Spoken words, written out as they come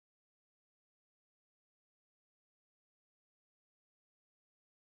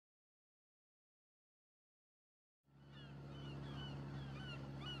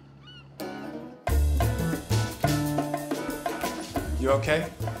You okay?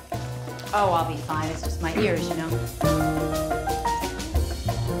 Oh, I'll be fine. It's just my ears, you know.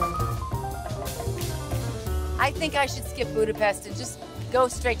 I think I should skip Budapest and just go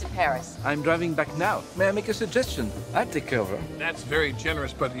straight to Paris. I'm driving back now. May I make a suggestion? I'll take care of her. That's very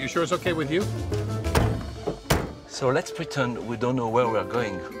generous, but you sure it's okay with you? So let's pretend we don't know where we're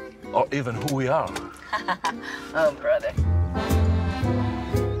going, or even who we are. Oh, brother.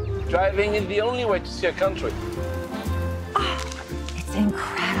 Driving is the only way to see a country. Oh, it's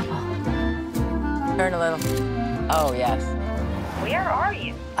incredible. Turn a little. Oh, yes. Where are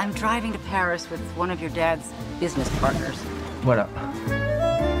you? I'm driving to Paris with one of your dad's business partners. Voilà.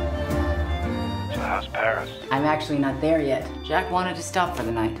 So how's Paris? I'm actually not there yet. Jack wanted to stop for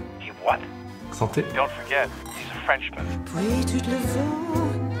the night. He what? Santé. Don't forget, he's a Frenchman.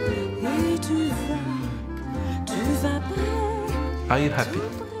 Are you happy?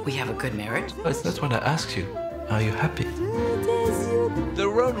 We have a good marriage. That's not what I asked you. Are you happy? The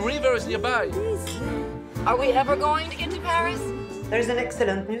Rhone River is nearby. Are we ever going to get to Paris? There's an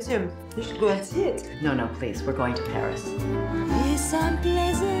excellent museum. You should go and see it. No, please. We're going to Paris.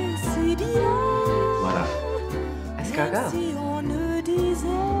 Voilà. Escargot.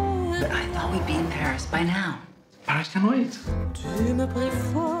 But I thought we'd be in Paris by now. Paris can wait.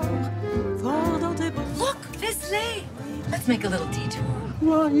 Look, Bisley. Let's make a little detour.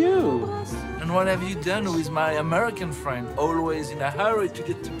 Who are you? And what have you done with my American friend, always in a hurry to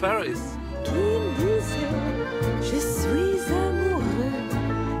get to Paris?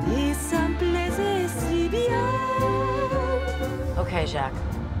 Okay, Jacques.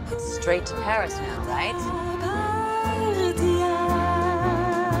 Straight to Paris now, right?